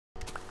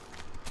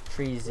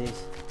trees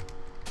these.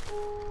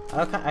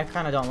 I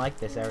kind of don't like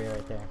this area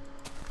right there.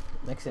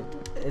 Makes it,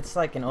 it's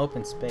like an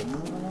open space.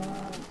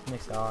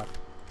 Makes it odd.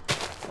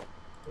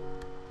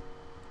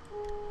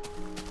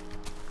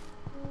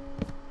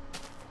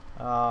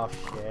 Oh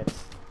shit.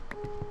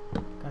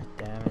 God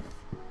damn it.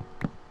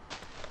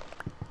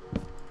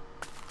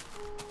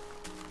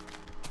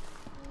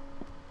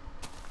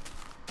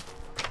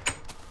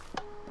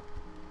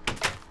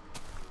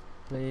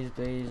 Please,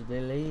 please,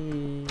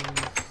 please.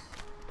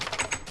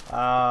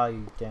 Ah,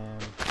 you damn.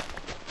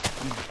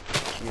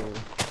 You.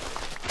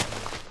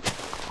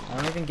 I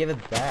don't even give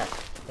it back.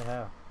 What the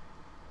hell?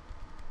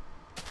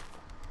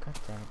 God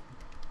damn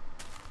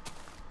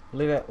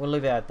it. We'll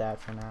leave it at that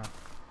for now.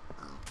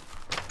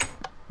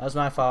 That was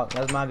my fault.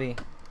 That was my B.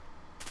 That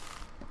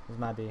was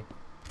my B.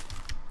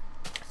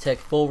 Take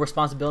full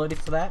responsibility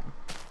for that.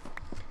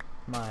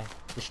 My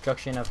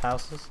destruction of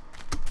houses.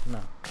 No.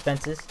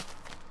 Fences.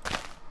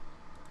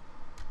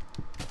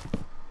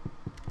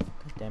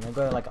 God damn it. I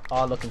got like an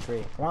odd looking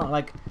tree. I want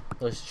like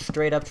those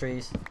straight up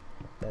trees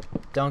that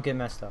don't get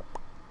messed up.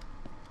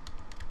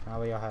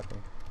 Now we all happy.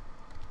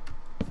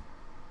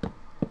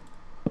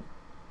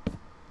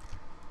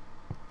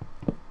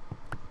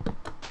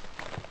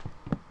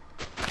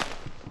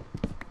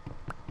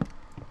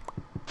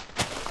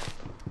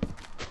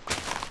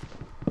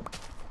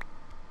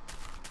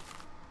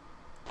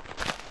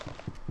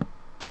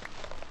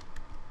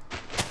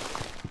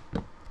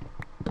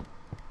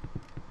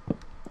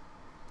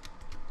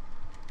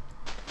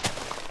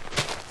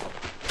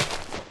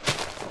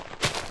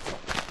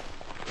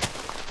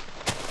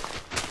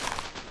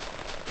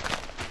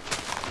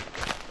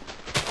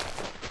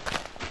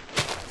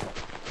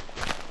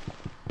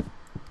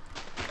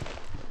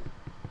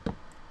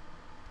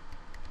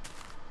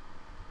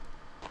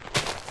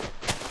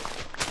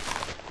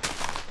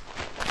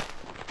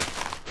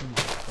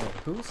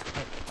 Who's?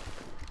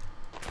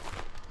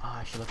 Oh,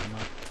 I should look him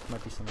up.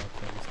 Might be some other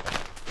things.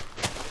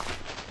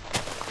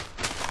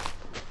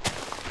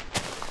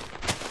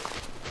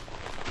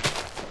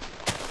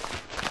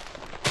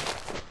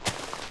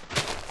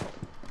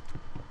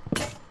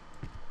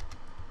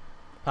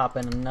 Pop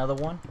in another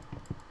one.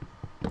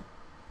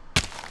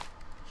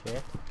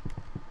 Shit.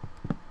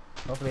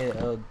 Hopefully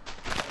it'll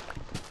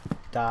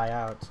die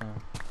out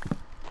soon.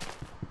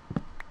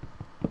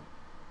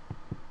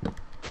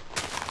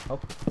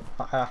 Hope.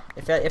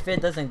 If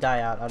it doesn't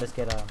die out, I'll just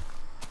get a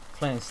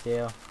flint and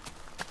steel,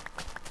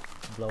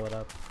 blow it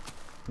up.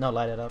 No,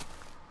 light it up.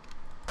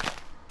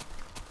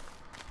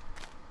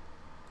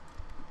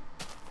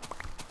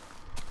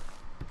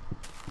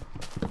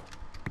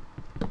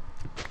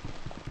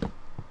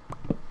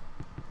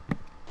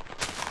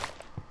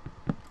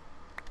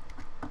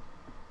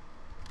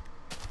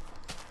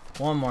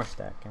 One more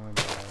stack and we'll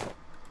be alright.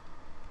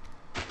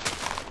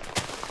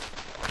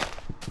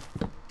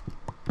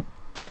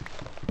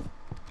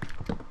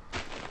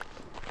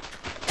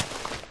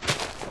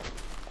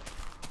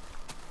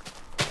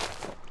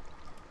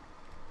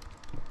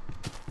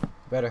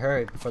 Better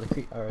hurry before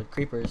the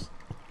creepers,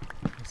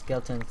 the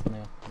skeletons, and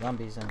the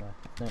zombies, and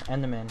the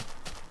endermen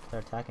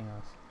start attacking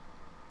us.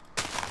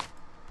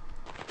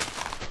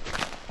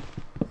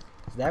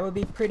 'Cause that would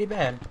be pretty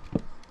bad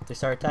if they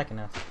start attacking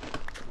us.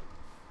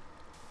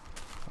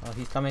 Oh,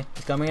 he's coming!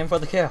 He's coming in for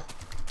the kill!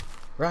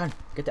 Run!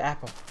 Get the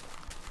apple!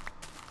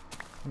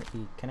 I'm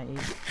gonna eat. Can I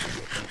eat?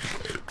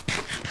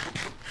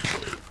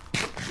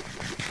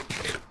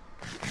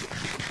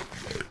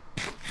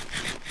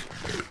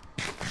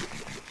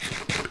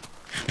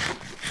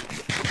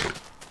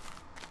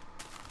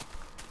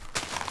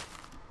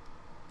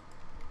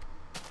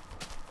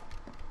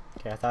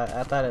 Okay, I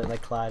thought it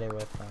like collided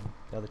with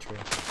the other tree.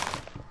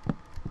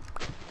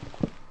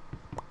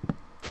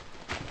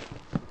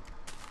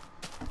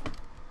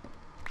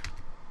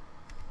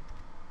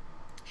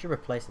 Should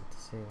replace it to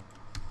see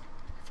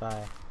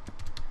if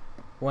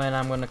when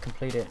I'm gonna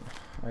complete it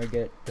or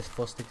get this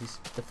full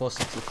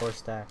 64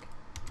 stack.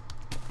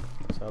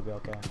 So I'll be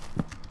okay.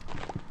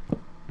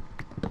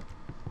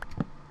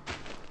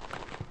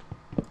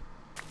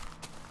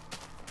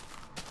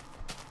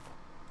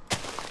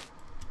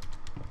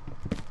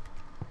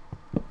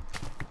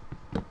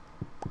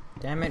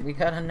 Damn it, we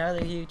got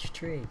another huge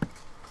tree.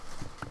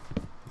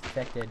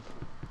 Infected.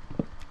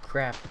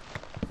 Crap.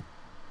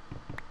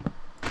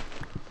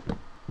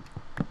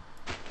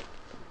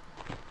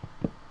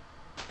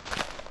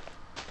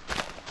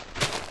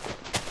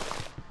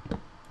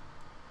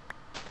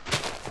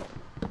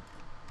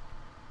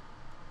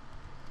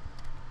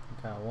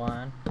 Got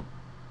one.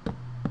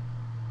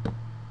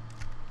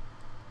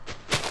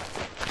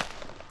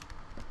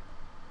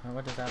 Oh,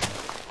 what does that mean?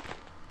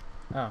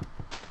 Oh.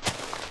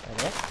 Is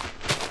that it?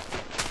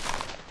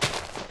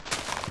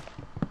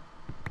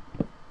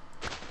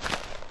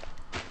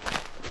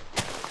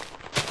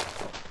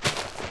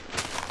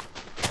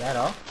 Is that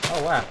all?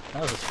 Oh wow,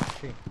 that was a sweet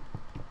tree.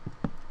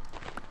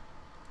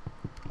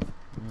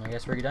 I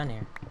guess we're done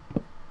here.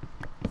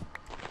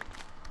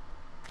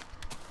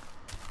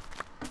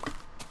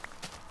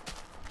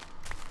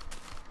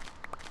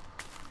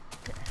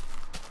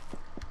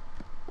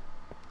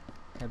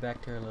 Head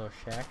back to our little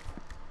shack.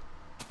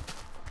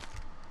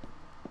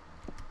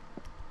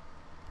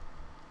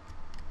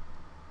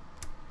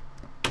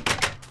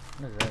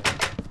 What is this?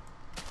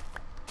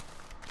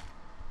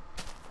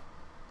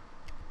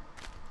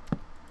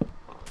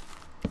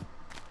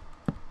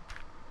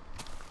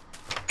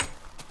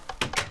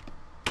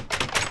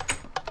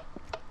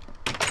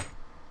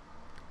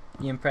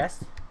 You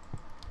impressed?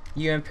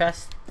 You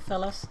impressed,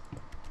 fellas?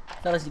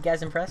 Fellas, you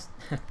guys impressed?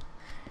 You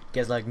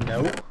guys like,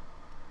 no?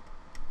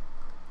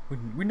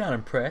 We're not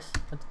impressed.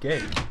 That's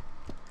gay.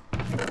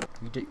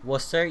 Well,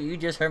 sir, you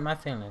just hurt my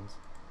feelings.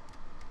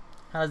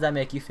 How does that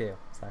make you feel?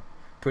 It's like,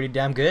 pretty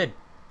damn good.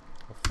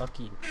 Well, fuck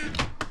you.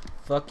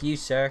 Fuck you,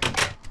 sir.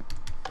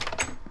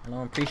 I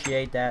don't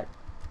appreciate that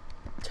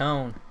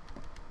tone.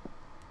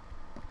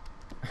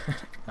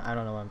 I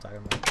don't know what I'm talking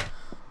about.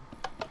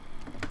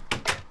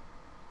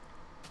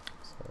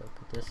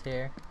 Put this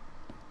here.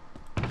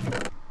 I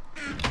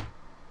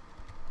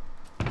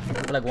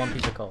feel like one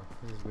piece of coal.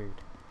 This is weird.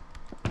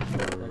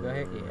 Should I go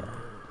here?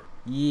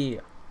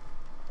 Yeah.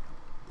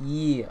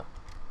 Yeah.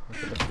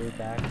 Put the food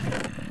back.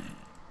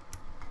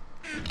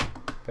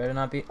 Better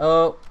not be.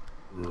 Oh!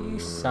 You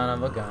son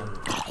of a gun.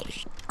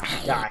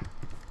 Die.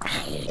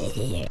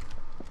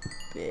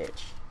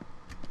 Bitch.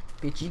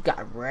 Bitch, you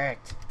got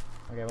wrecked.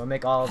 Okay, we'll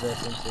make all of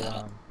this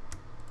into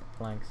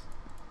planks.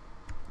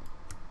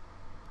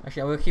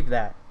 Actually, I will keep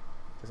that.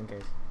 Just in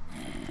case.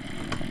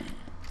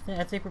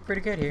 Yeah, I think we're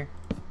pretty good here.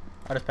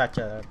 I'll just patch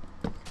that up.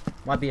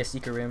 Might be a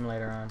secret room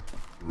later on.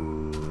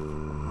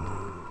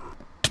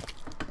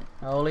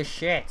 Holy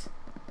shit.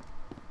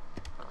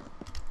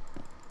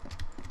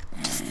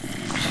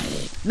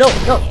 No,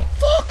 no!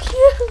 Fuck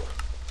you!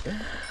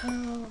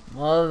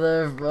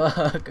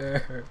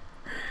 Motherfucker.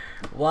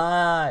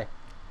 Why?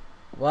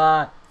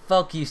 Why?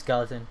 Fuck you,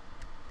 skeleton.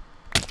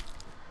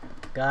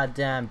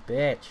 Goddamn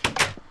bitch.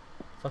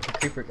 Fucking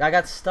creeper. I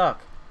got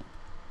stuck.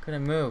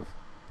 Couldn't move.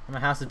 And my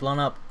house is blown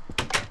up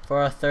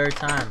for a third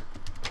time.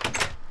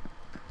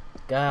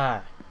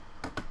 God.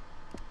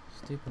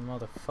 Stupid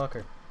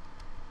motherfucker.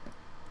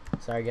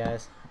 Sorry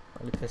guys.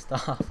 Really pissed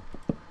off.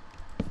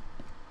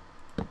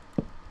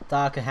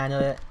 Thought I could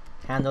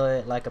handle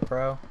it like a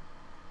pro.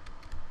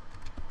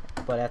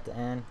 But at the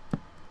end,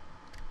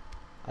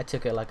 I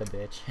took it like a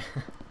bitch.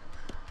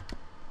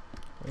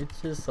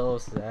 It's just so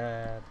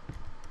sad.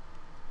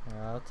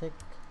 Yeah, I'll take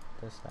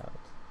this out.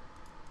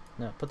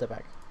 No, put that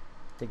back.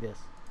 Take this.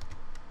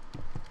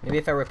 Maybe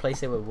if I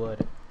replace it with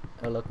wood,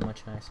 it'll look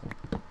much nicer.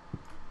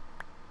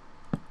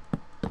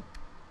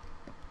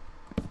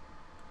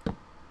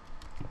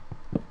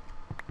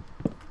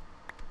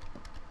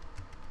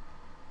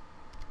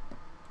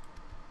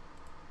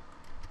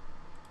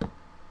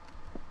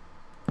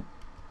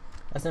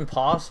 That's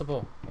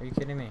impossible. Are you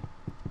kidding me?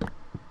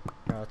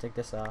 Here, I'll take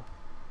this off.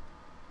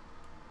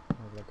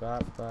 Look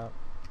up.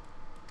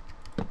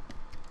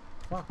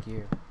 Fuck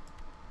you.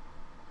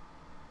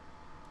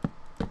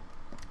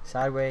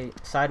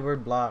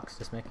 Sideward blocks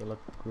just make it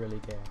look really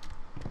gay.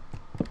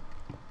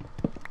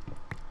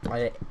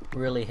 I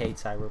really hate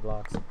sideward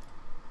blocks.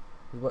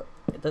 What?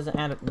 It doesn't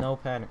add no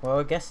pattern. Well,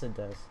 I guess it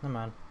does. Never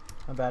mind.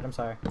 My bad. I'm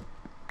sorry.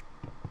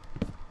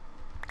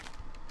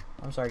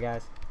 I'm sorry,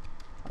 guys.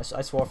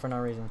 I swore for no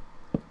reason.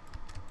 Look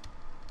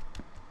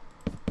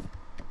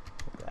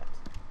at that.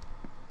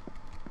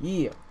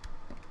 Yeah.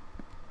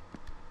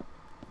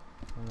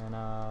 And then, do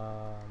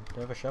I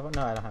have a shovel?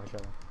 No, I don't have a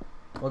shovel.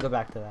 We'll go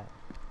back to that.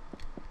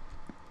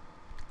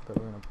 But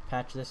we're gonna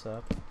patch this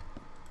up.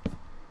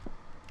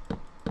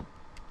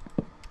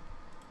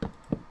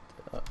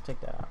 Take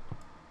that out.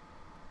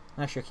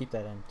 I'm not sure, keep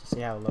that in to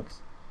see how it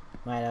looks.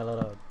 Might add a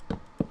little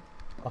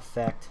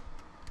effect.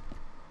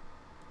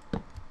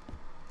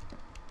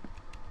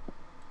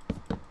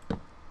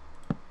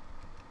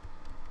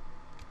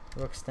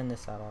 We'll extend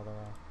this out all the way.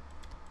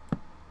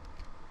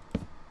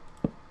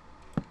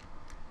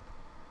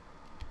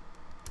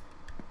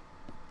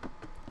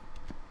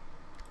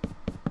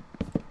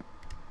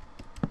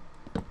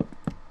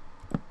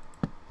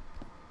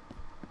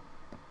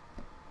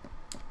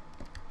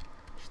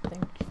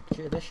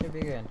 This should be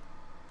good.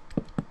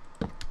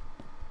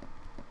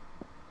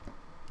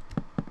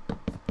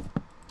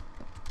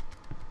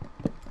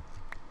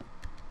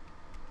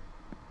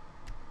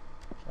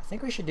 I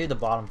think we should do the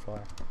bottom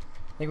floor.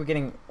 I think we're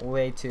getting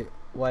way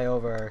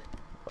over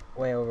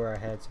our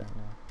heads right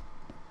now.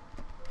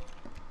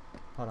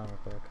 Hold on real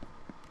quick.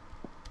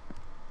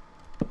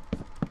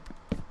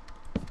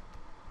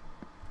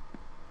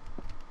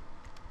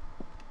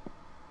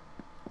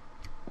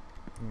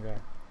 Okay.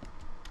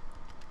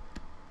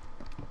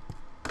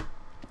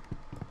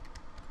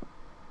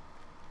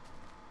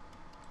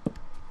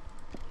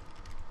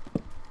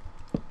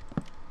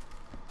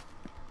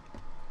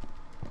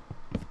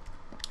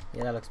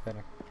 Yeah, that looks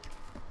better.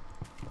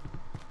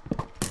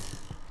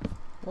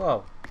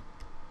 Whoa.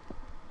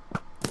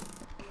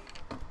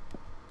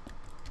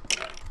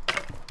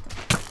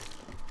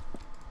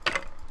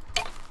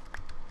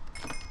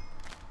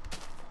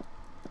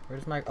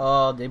 Where's my...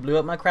 Oh, they blew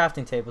up my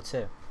crafting table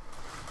too.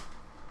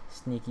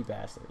 Sneaky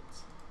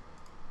bastards.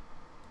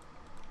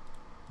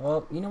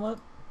 Well, you know what?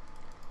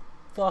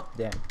 Fuck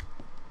them.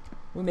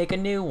 We make a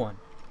new one.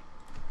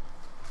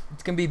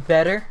 It's gonna be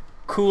better,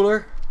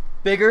 cooler,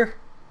 bigger,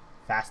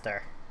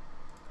 faster.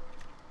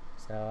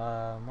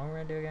 So, what we're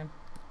gonna do again?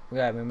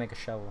 We make a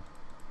shovel.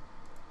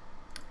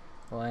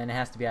 Well, and it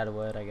has to be out of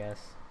wood, I guess.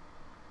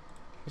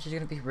 Which is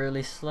gonna be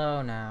really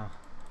slow now.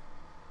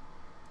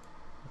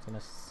 It's gonna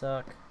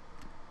suck.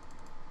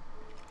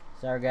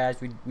 Sorry guys,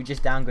 we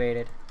just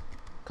downgraded.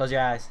 Close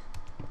your eyes.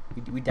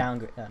 We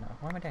downgrade. Oh no,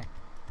 why am I doing?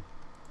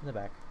 In the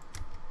back.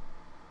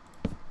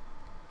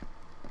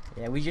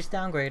 Yeah, we just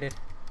downgraded.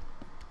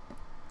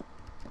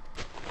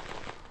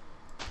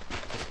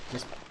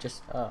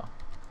 Just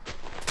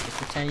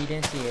pretend you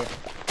didn't see it.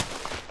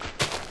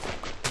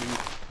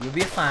 You'll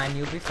be fine.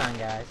 You'll be fine,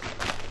 guys.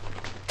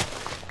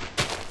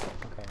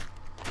 Okay.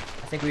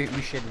 I think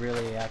we should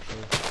really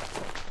actually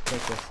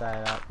take this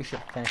side up. We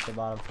should finish the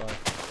bottom floor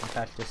and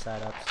patch this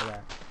side up so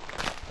that the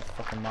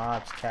fucking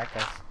mobs check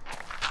us.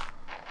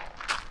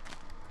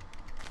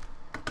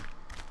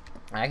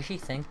 I actually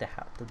think the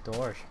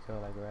door should go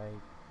like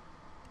right.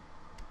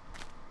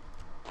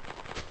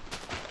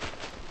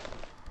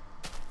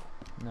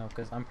 No,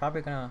 because I'm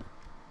probably gonna.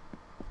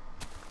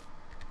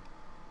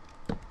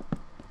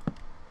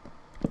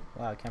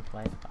 Wow, I can't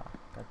play. Oh,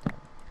 goddamn.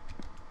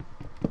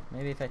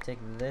 Maybe if I take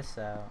this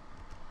out.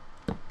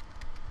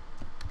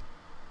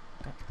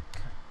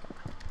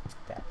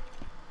 Bad.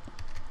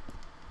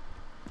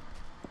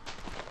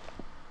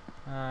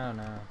 I don't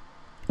know.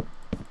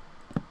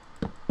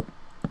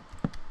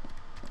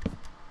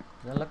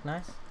 Does that look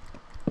nice?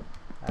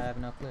 I have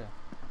no clue.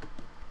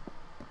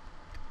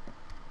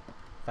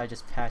 If I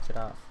just patch it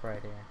off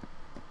right here.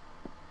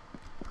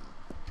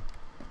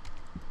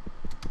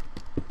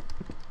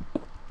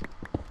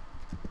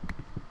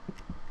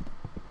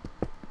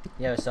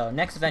 Yo, so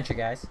next adventure,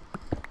 guys,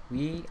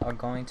 we are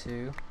going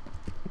to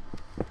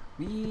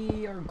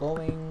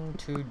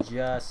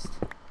just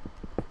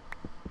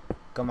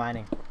go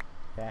mining.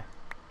 Yeah,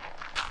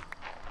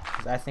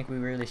 because I think we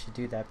really should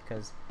do that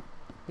because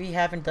we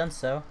haven't done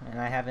so, and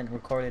I haven't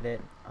recorded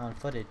it on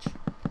footage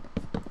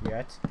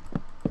yet.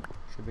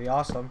 Should be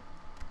awesome.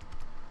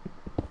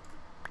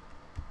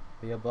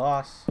 Be a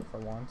boss for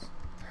once.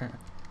 I'm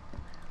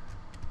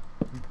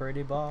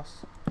pretty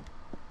boss.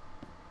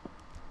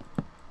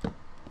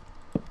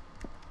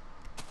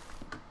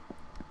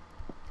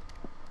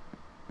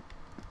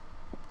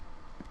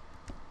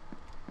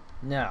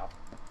 No.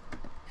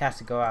 It has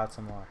to go out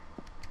some more.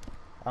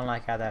 I don't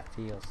like how that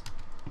feels.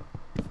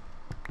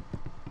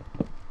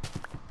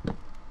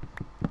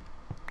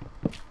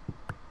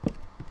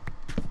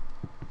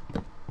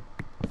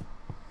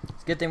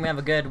 It's a good thing we have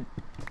a good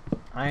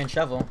iron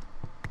shovel,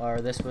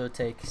 or this would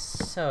take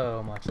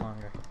so much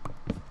longer.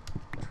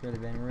 It's really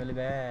been really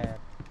bad.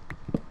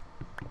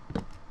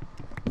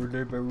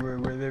 Really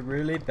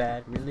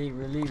bad.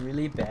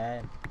 Really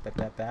bad.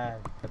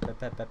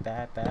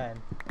 Bad.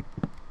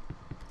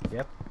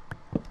 Yep.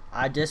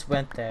 I just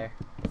went there.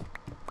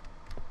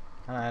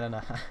 I don't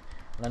know.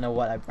 I don't know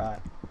what I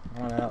brought. I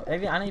don't know. I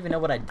don't even know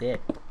what I did.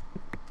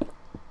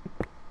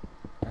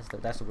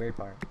 That's the weird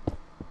part.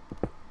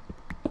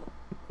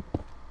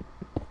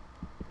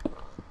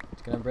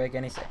 It's gonna break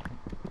any second.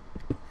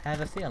 I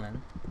have a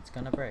feeling it's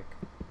gonna break.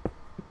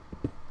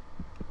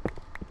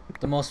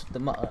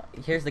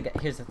 Here's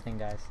the thing,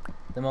 guys.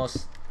 The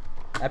most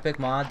epic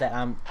mod that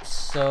I'm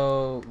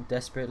so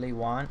desperately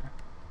want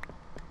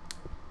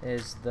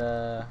is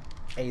the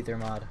Aether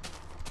mod.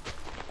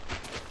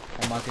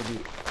 That mod could be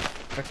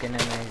freaking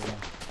amazing.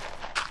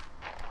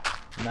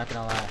 I'm not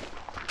gonna lie.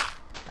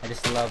 I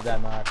just love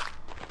that mod.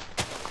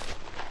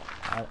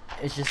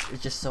 It's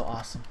just so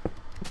awesome.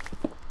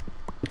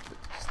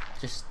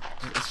 It's just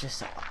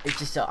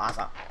so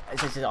awesome.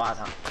 It's just so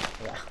awesome.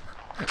 Yeah.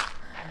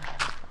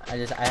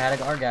 I had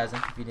an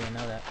orgasm. If you didn't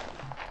know that.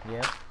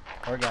 Yep.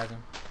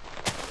 Orgasm.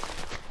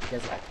 You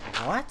guys like,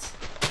 what?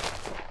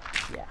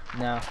 Yeah.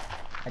 No.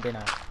 I did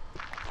not.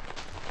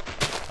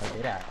 Or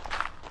did I?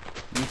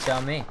 You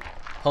tell me.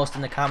 Post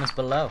in the comments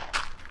below.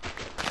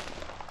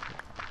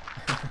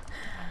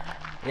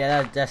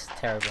 Yeah, that's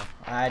terrible.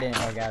 I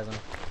didn't orgasm.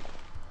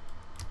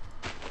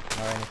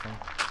 Or anything.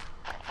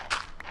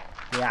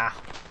 Yeah.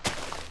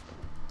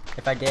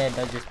 If I did,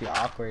 that'd just be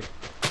awkward.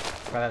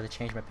 Probably have to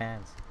change my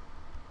pants.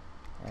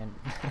 And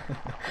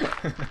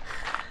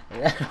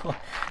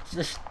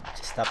just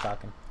stop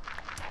talking.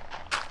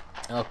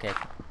 Okay.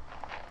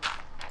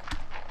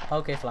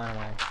 Okay, flying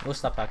away. We'll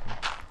stop talking.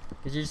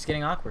 Because you're just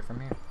getting awkward from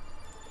here.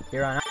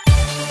 Here on out.